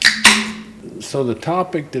So the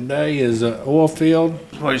topic today is oil field.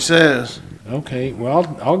 That's what he says. Okay,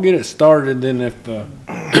 well, I'll get it started, and if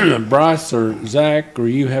Bryce or Zach or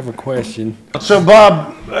you have a question. So,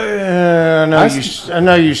 Bob, I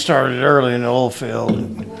know you started early in the oil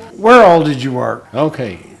field. Where all did you work?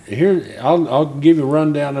 Okay, here I'll give you a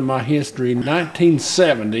rundown of my history. In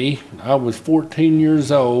 1970, I was 14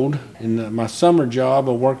 years old. In my summer job,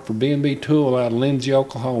 I worked for B&B Tool out of Lindsay,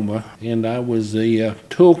 Oklahoma, and I was the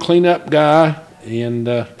tool cleanup guy. And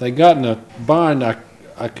they got in a bind.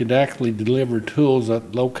 I could actually deliver tools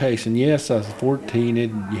at location. Yes, I was 14.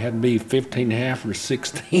 You had to be 15 and a half or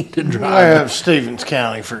 16 to drive. Well, Stevens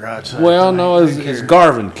County, for God's sake. Well, no, it's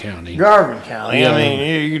Garvin County. Garvin County. Yeah. I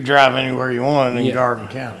mean, you could drive anywhere you want in Garvin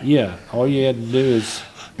County. Yeah, all you had to do is,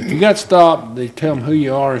 if you got stopped, they tell them who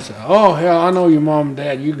you are and say, oh, hell, I know your mom and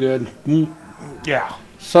dad, you good. Yeah.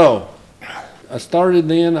 So, I started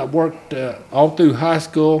then. I worked all through high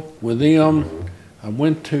school with them. I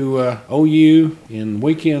went to OU, and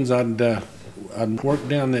weekends I'd work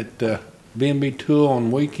down at B&B Tool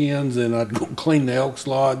on weekends, and I'd go clean the Elks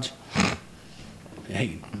Lodge.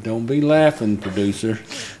 Hey, don't be laughing, producer.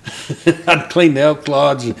 I'd clean the Elks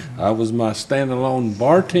Lodge. I was my standalone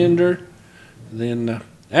bartender. Then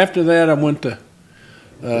after that, I went to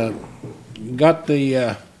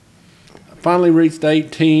finally reached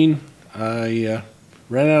 18. I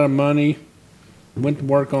ran out of money. Went to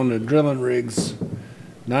work on the drilling rigs.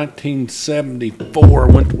 1974,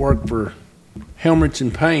 went to work for Helmrich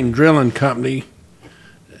and Payne Drilling Company,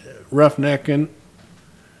 roughnecking.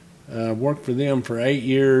 Worked for them for 8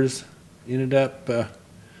 years. Ended up,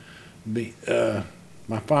 my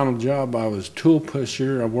final job, I was tool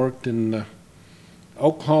pusher. I worked in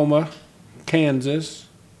Oklahoma, Kansas,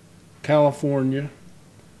 California,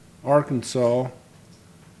 Arkansas,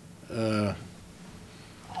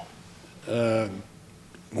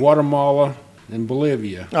 Guatemala, and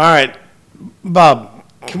Bolivia. All right, Bob,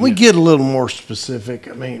 can we get a little more specific?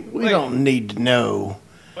 I mean, we don't need to know.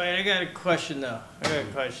 Wait, I got a question though.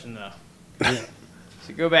 Yeah.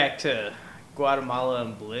 So go back to Guatemala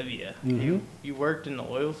and Bolivia. Mm-hmm. You worked in the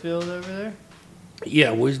oil field over there?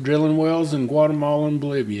 Yeah, we was drilling wells in Guatemala and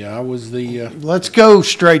Bolivia. I was the... Let's go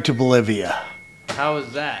straight to Bolivia. How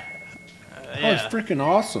was that? Oh, it's freaking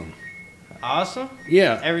awesome. Awesome?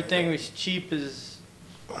 Yeah. Everything was cheap as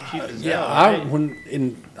yeah, hell,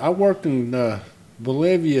 right? I worked in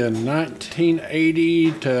Bolivia in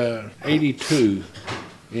 1980 to 82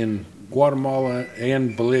 in Guatemala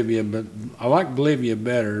and Bolivia, but I like Bolivia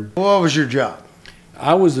better. What was your job?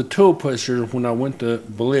 I was a tool pusher when I went to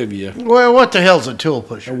Bolivia. Well, what the hell's a tool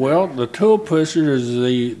pusher? Well, the tool pusher is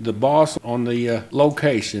the boss on the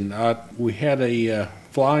location. We had a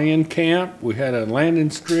fly-in camp. We had a landing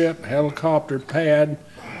strip, helicopter pad.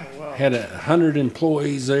 Had 100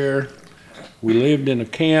 employees there. We lived in a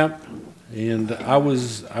camp, and I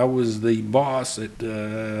was the boss at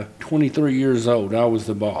 23 years old. I was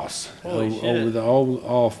the boss over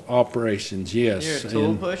all operations. Yes. You're a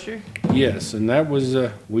tool pusher? Yes, and that was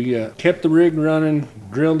we kept the rig running,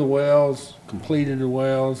 drilled the wells, completed the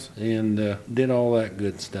wells, and did all that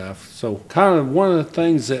good stuff. So kind of one of the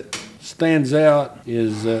things that stands out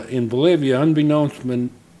is in Bolivia, unbeknownst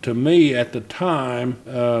to me at the time,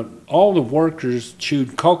 all the workers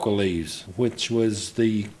chewed coca leaves, which was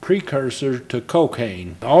the precursor to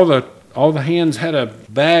cocaine. All the hands had a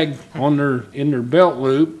bag in their belt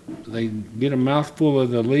loop. They get a mouthful of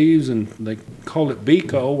the leaves, and they call it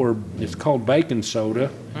Bico, or it's called baking soda.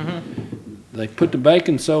 Mm-hmm. They put the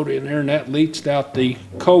baking soda in there, and that leached out the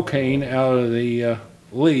cocaine out of the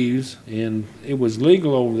leaves, and it was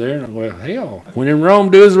legal over there. And well, hell, when in Rome,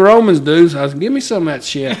 do as the Romans do. So I was, give me some of that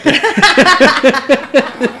shit.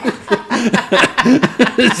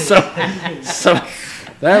 so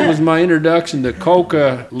that was my introduction to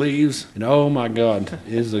coca leaves, and oh my God,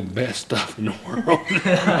 it is the best stuff in the world.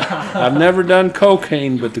 I've never done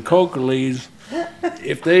cocaine, but the coca leaves,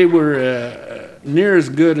 if they were near as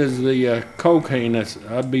good as the cocaine,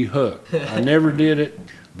 I'd be hooked. I never did it,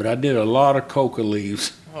 but I did a lot of coca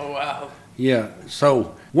leaves. Oh, wow. Yeah,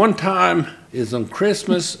 so one time is on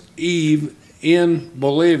Christmas Eve in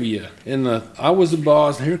Bolivia. I was the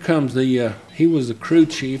boss, and here comes he was the crew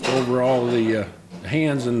chief over all the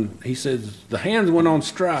hands, and he says, the hands went on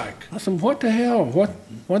strike. I said, what the hell?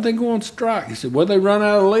 Why'd they go on strike? He said, well, they run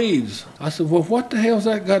out of leaves. I said, well, what the hell's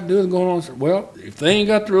that got to do with going on? Well, if they ain't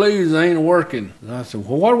got their leaves, they ain't working. And I said,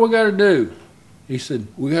 well, what do we got to do? He said,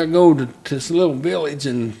 we got to go to this little village,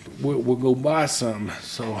 and we'll go buy something.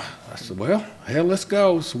 So I said, well, hell, let's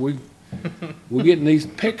go. So we're getting these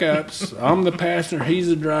pickups. I'm the passenger, he's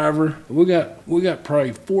the driver. We got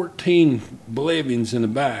probably 14 Bolivians in the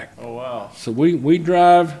back. Oh, wow. Oh. So we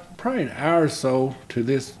drive probably an hour or so to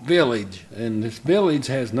this village, and this village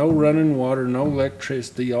has no running water, no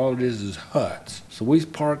electricity. All it is huts. So we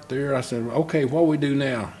parked there. I said, okay, what we do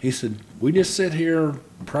now? He said, we just sit here,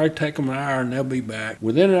 probably take them an hour, and they'll be back.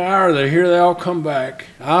 Within an hour, they all come back.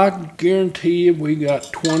 I guarantee you we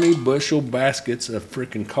got 20 bushel baskets of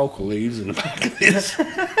freaking coca leaves in the back of this.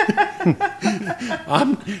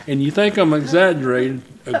 And you think I'm exaggerating.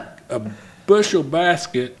 A bushel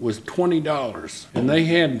basket was $20, and they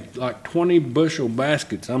had like 20 bushel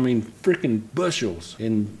baskets. I mean, freaking bushels.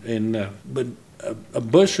 But a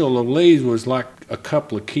bushel of leaves was like a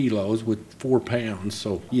couple of kilos with 4 pounds.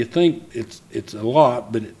 So you think it's a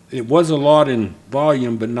lot, but it was a lot in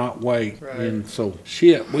volume, but not weight. Right. And so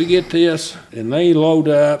we get this, and they load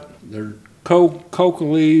up their coca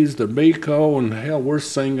leaves, their Bico, and hell, we're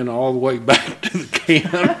singing all the way back to the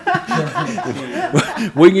camp.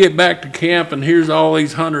 We get back to camp, and here's all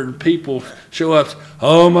these 100 people show up.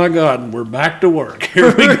 Oh my God, we're back to work.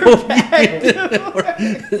 Here we go.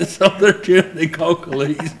 So they're chewing the coca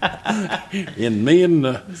leaves, and me and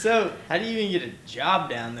the. So, how do you even get a job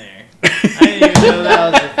down there? I didn't even know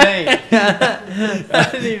that was a thing. I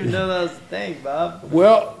didn't even know that was a thing, Bob.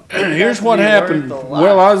 Well, here's what happened.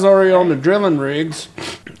 Well, I was already on the drilling rigs.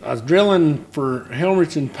 I was drilling for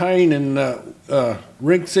Helmerich and Payne, and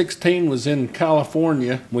Rig 16 was in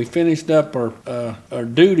California. We finished up our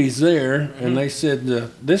duties there, and they said,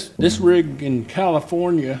 this rig in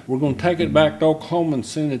California, we're going to take it back to Oklahoma and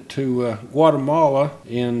send it to Guatemala,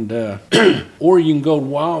 and or you can go to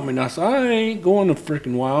Wyoming. I said, I ain't going to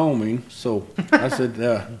freaking Wyoming. So I said,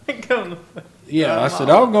 yeah, I said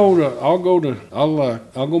I'll go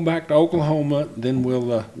back to Oklahoma. Then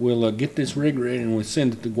we'll get this rig ready and we'll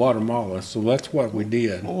send it to Guatemala. So that's what we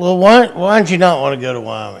did. Well, why did you not want to go to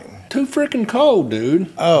Wyoming? Too freaking cold,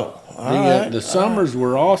 dude. Oh, The summers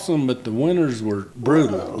were awesome, but the winters were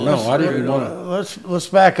brutal. No, I didn't want to. Let's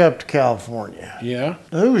back up to California. Yeah.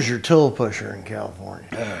 Who was your tool pusher in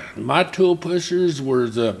California? My tool pushers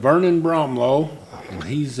was Vernon Bromlow, and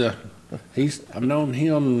I've known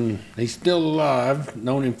him. He's still alive.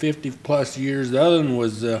 Known him 50 plus years. The other one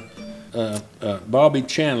was Bobby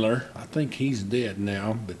Chandler. I think he's dead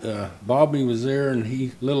now, but Bobby was there, and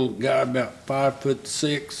he little guy about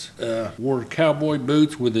 5'6", wore cowboy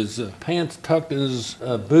boots with his pants tucked in his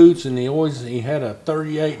boots, and he had a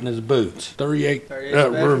 38 in his boots. 38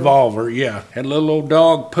 revolver. Yeah, had a little old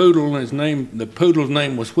dog poodle, and the poodle's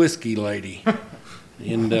name was Whiskey Lady.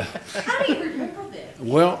 And How do you remember this?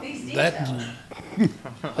 well,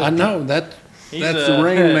 I know that. That's the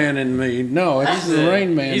Rain Man in me. No, it's the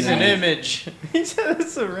Rain Man. He's in an me. image. He said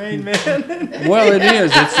it's the Rain Man. Well, it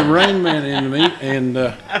is. It's the Rain Man in me, and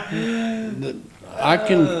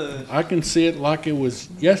I can see it like it was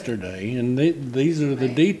yesterday, and these are the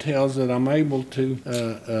details that I'm able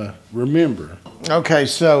to remember. Okay,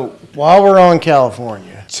 so while we're on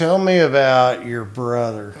California, tell me about your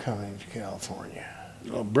brother coming to California.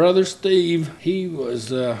 Well, Brother Steve,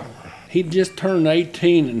 he'd just turned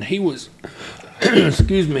 18, and he was,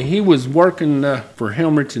 he was working for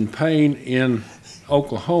Helmerich and Payne in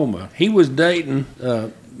Oklahoma. He was dating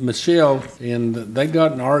Michelle, and they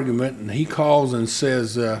got in an argument, and he calls and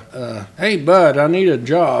says, hey, bud, I need a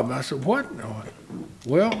job. I said, what?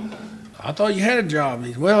 Well, I thought you had a job.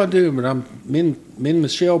 He said, well, I do, but me and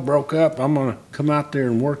Michelle broke up. I'm going to come out there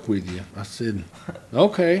and work with you. I said,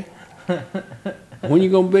 okay. When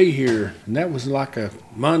you going to be here? And that was like a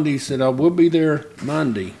Monday. He said, we'll be there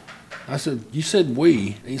Monday. I said, you said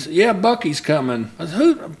we? He said, yeah, Bucky's coming. I said,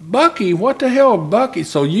 who? Bucky? What the hell, Bucky?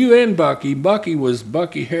 So you and Bucky. Bucky was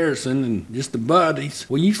Bucky Harrison and just the buddies.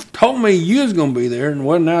 Well, you told me you was going to be there, and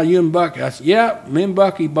well, now you and Bucky. I said, yeah, me and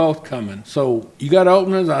Bucky both coming. So you got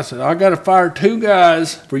openings? I said, I got to fire 2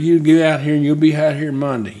 guys for you to get out here, and you'll be out here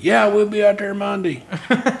Monday. Yeah, we'll be out there Monday.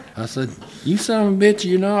 I said, you son of a bitch,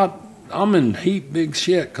 you're not. I'm in heap big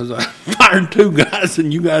shit because I fired 2 guys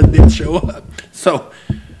and you guys didn't show up. So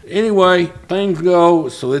anyway, things go.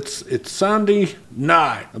 So it's Sunday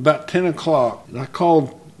night, about 10 o'clock. And I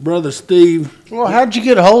called Brother Steve. Well, how'd you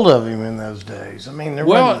get a hold of him in those days? I mean, there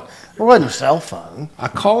wasn't a cell phone. I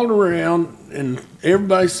called around and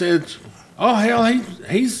everybody said, oh, hell,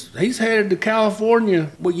 he's headed to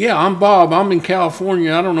California. Well, yeah, I'm Bob. I'm in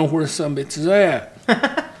California. I don't know where some bitch is at.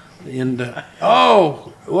 And,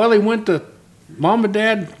 well, he went to Mom and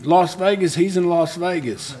Dad, Las Vegas. He's in Las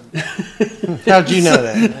Vegas. How'd you know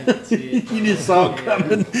that? I can see it. You just saw it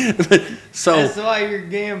coming. So That's why you're a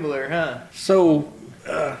gambler, huh? So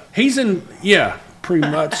he's in, yeah, pretty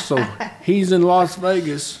much. So he's in Las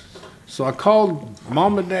Vegas. So I called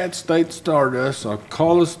Mom and Dad State Stardust. I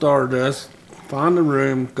called the Stardust, Found the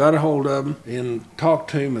room, got a hold of him, and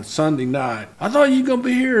talked to him on Sunday night. I thought you were going to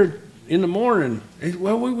be here in the morning. He said,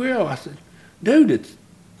 well, we will. I said, dude, it's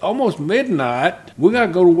almost midnight. We got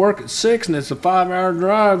to go to work at 6, and it's a 5-hour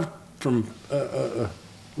drive from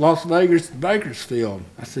Las Vegas to Bakersfield.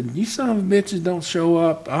 I said, you son of bitches don't show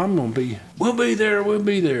up, we'll be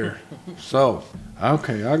there. So,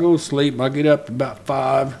 okay, I go to sleep. I get up about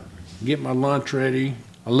 5, get my lunch ready.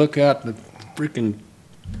 I look out the freaking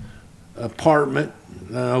apartment.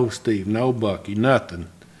 No Steve, no Bucky, nothing.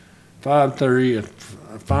 5:30,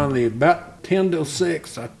 finally about 10 till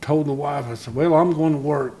 6, I told the wife, I said, well, I'm going to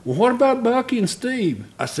work. Well, what about Bucky and Steve?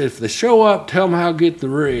 I said, if they show up, tell them how to get the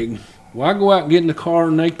rig. Well, I go out and get in the car,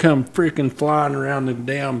 and they come freaking flying around the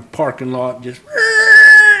damn parking lot, just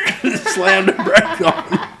slam the brake on.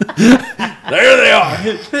 There they are.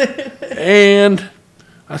 And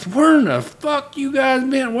I said, where in the fuck you guys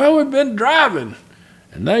been? Well, we've been driving.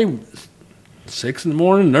 And they, 6 in the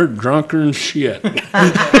morning, they're drunker than shit.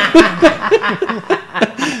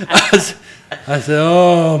 I said,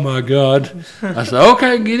 oh my God. I said,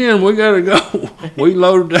 okay, get in, we gotta go. We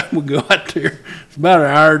loaded up, we go out there. It's about an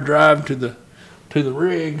hour drive to the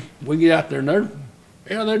rig. We get out there and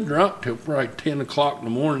they're drunk till probably 10 o'clock in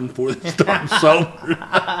the morning before they start sober.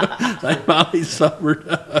 They finally sobered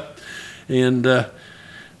up. And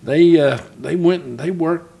they went and they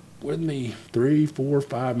worked with me 3, 4,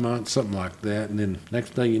 5 months, something like that. And then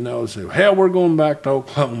next thing you know, they said, hell, we're going back to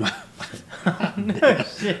Oklahoma. No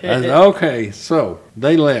shit. I said, okay, so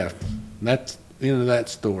they left. That's the end of that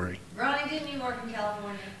story. Ronnie, didn't you work in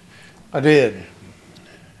California? I did.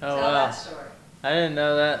 Oh, Tell wow. that story. I didn't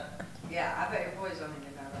know that. Yeah, I bet your boys don't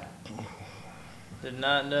even know that. Did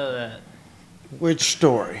not know that. Which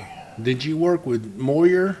story? Did you work with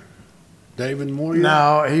Moyer? David Moyer?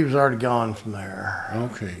 No, he was already gone from there.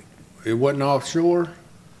 Okay. It wasn't offshore?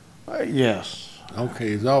 Yes.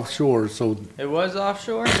 Okay, it's offshore. So It was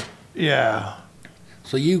offshore? Yeah.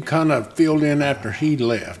 you kind of filled in after he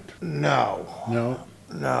left? No. No?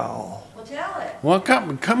 No. Well, tell it. Well,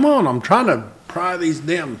 come on. I'm trying to pry these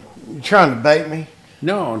damn... You trying to bait me?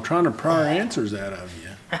 No, I'm trying to pry answers out of you.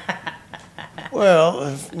 Well,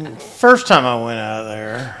 the first time I went out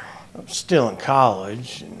there, I was still in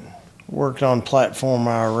college and worked on platform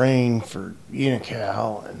Irene for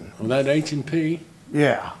Unical, and Well, that H&P?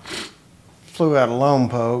 yeah, flew out of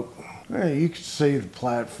Lompoc. Yeah, you could see the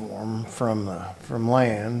platform from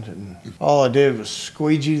land, and all I did was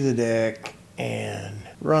squeegee the deck and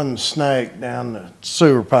run the snake down the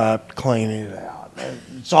sewer pipe to clean it out.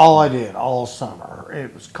 It's all I did all summer.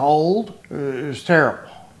 It was cold. It was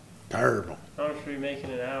terrible. Terrible. How much were you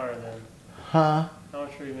making an hour then? Huh? How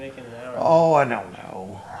much were you making an hour? Oh, I don't know.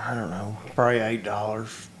 Probably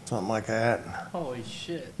 $8, something like that. Holy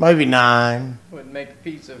shit. Maybe $9. Wouldn't make a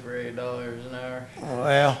pizza for $8 an hour.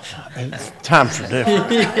 Well, times are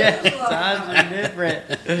different. Yeah, times are different.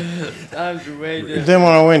 Times are way different. Then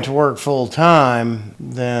when I went to work full time,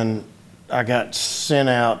 then I got sent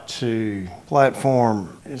out to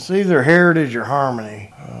platform. It's either Heritage or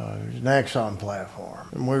Harmony. It was an Exxon platform.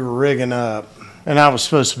 And we were rigging up. And I was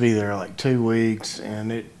supposed to be there like 2 weeks,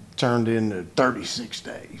 and it turned into 36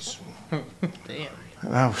 days. Damn.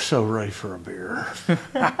 And I was so ready for a beer.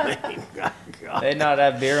 I mean, God. They not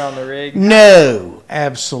have beer on the rig? No,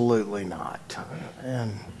 absolutely not.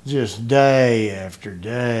 And just day after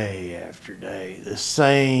day after day, the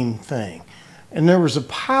same thing. And there was a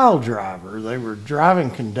pile driver. They were driving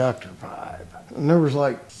conductor pipe. And there was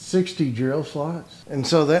like 60 drill slots. And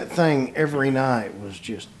so that thing every night was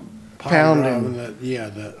just pounding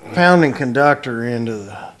pounding conductor into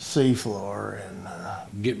the seafloor. And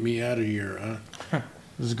Get me out of here, huh? it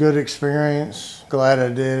was a good experience. Glad I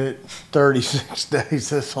did it. 36 days,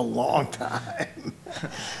 that's a long time.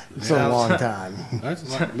 It's a long time. That's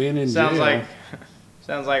like being in Sounds jail.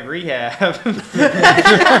 sounds like rehab.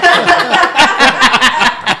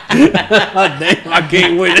 Damn, I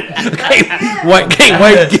can't wait. Can't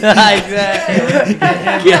wait. Exactly.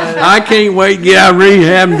 I can't wait to get out of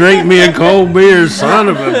rehab and drink me a cold beer, son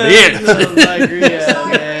of a bitch. Sounds like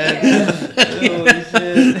rehab, man. Holy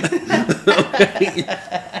shit.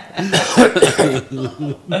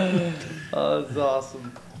 Oh, that's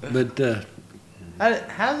awesome. But How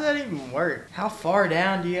does that even work? How far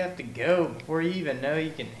down do you have to go before you even know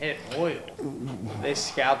you can hit oil? They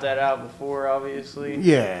scout that out before, obviously.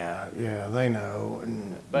 Yeah, they know.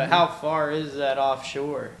 But how far is that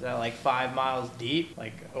offshore? Is that like 5 miles deep,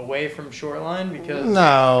 like away from shoreline? Because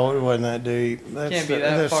No, it wasn't that deep. can't be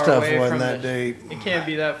that far stuff away wasn't from that the, deep. It can't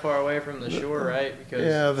be that far away from the shore, right? Because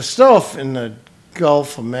Yeah, the stuff in the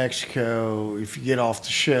Gulf of Mexico, if you get off the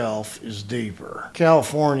shelf, is deeper.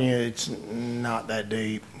 California, it's not that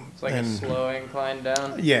deep. It's like a slow incline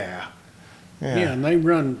down. Yeah. Yeah, and they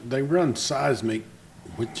run seismic,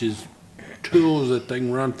 which is tools that they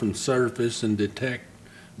can run from surface and detect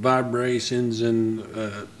vibrations and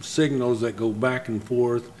signals that go back and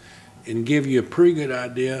forth and give you a pretty good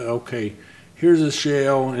idea. Okay, here's a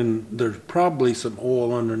shell, and there's probably some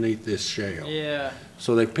oil underneath this shell. Yeah.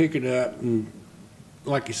 So they pick it up, and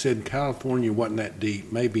like you said, California wasn't that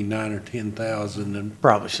deep, maybe 9 or 10,000, and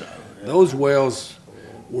Probably so. those wells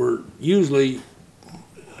were usually,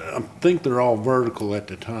 I think they're all vertical at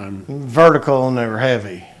the time. Vertical and they were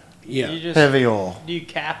heavy. Yeah. You just, Heavy oil. Do you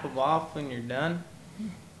cap them off when you're done?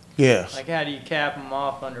 Yes. Like, how do you cap them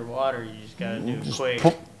off underwater? You just gotta do it Just quick.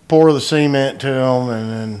 pour the cement to them,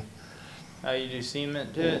 and How you do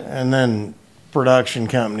cement to it? then production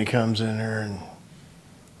company comes in there,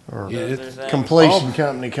 or Yeah, Those it's are things. completion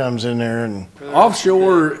company comes in there, and For the-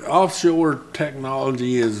 Offshore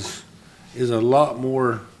technology is a lot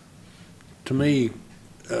more, to me,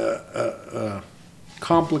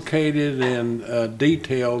 complicated and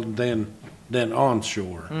detailed than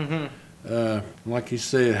onshore. Mhm. Like you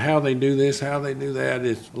said, how they do this, how they do that,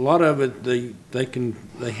 it's a lot of it.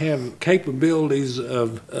 They have capabilities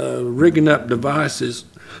of rigging up devices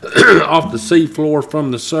off the sea floor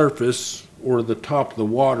from the surface or the top of the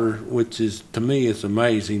water, which is, to me, it's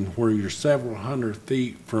amazing, where you're several hundred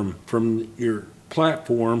feet from your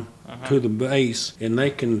platform to the base, and they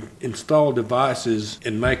can install devices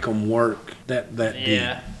and make them work that deep.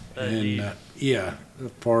 Yeah. That And deep. yeah, as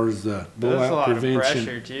far as the There's a blowout lot of prevention,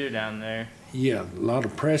 pressure too down there. yeah, a lot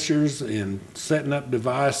of pressures and setting up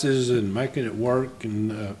devices and making it work,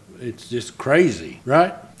 and it's just crazy,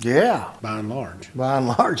 right? yeah, By and large. by and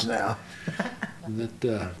large now. That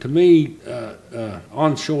to me,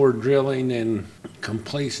 onshore drilling and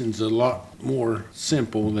completions a lot more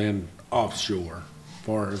simple than offshore, as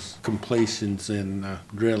far as completions and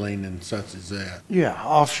drilling and such as that. Yeah,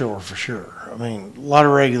 offshore for sure. I mean, a lot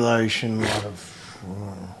of regulation, a lot of,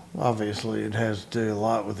 obviously it has to do a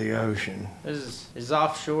lot with the ocean. Is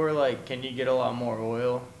offshore, like, can you get a lot more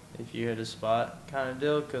oil if you hit a spot kind of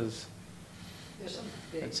deal? Because There's some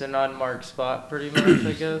big, it's an unmarked spot pretty much,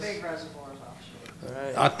 I guess. big reservoirs offshore.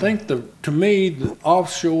 Right. I think to me, the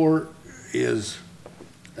offshore is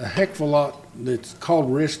a heck of a lot. It's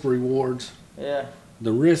called risk rewards. Yeah.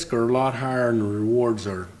 The risks are a lot higher and the rewards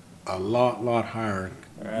are a lot higher.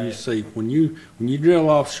 You Right. see, when you drill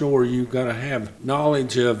offshore, you got to have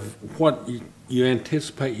knowledge of what you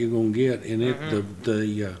anticipate you're going to get, and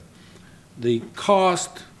the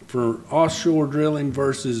cost for offshore drilling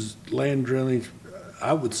versus land drilling,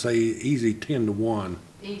 I would say easy 10 to 1.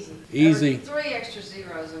 Easy. Easy. There were 3 extra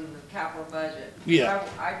zeros in the capital budget. Yeah.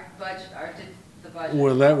 I did the budget.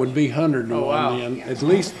 Well, that would be 100 to Oh, 1 wow. then, at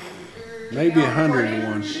least maybe 100 to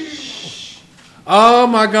 1. Oh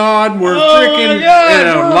my God, we're freaking in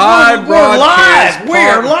a live broadcast.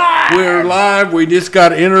 We're live. We're live. We just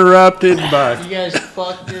got interrupted by. You guys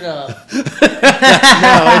fucked it up. No,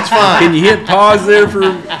 it's fine. Can you hit pause there for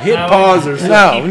hit pause or something? No,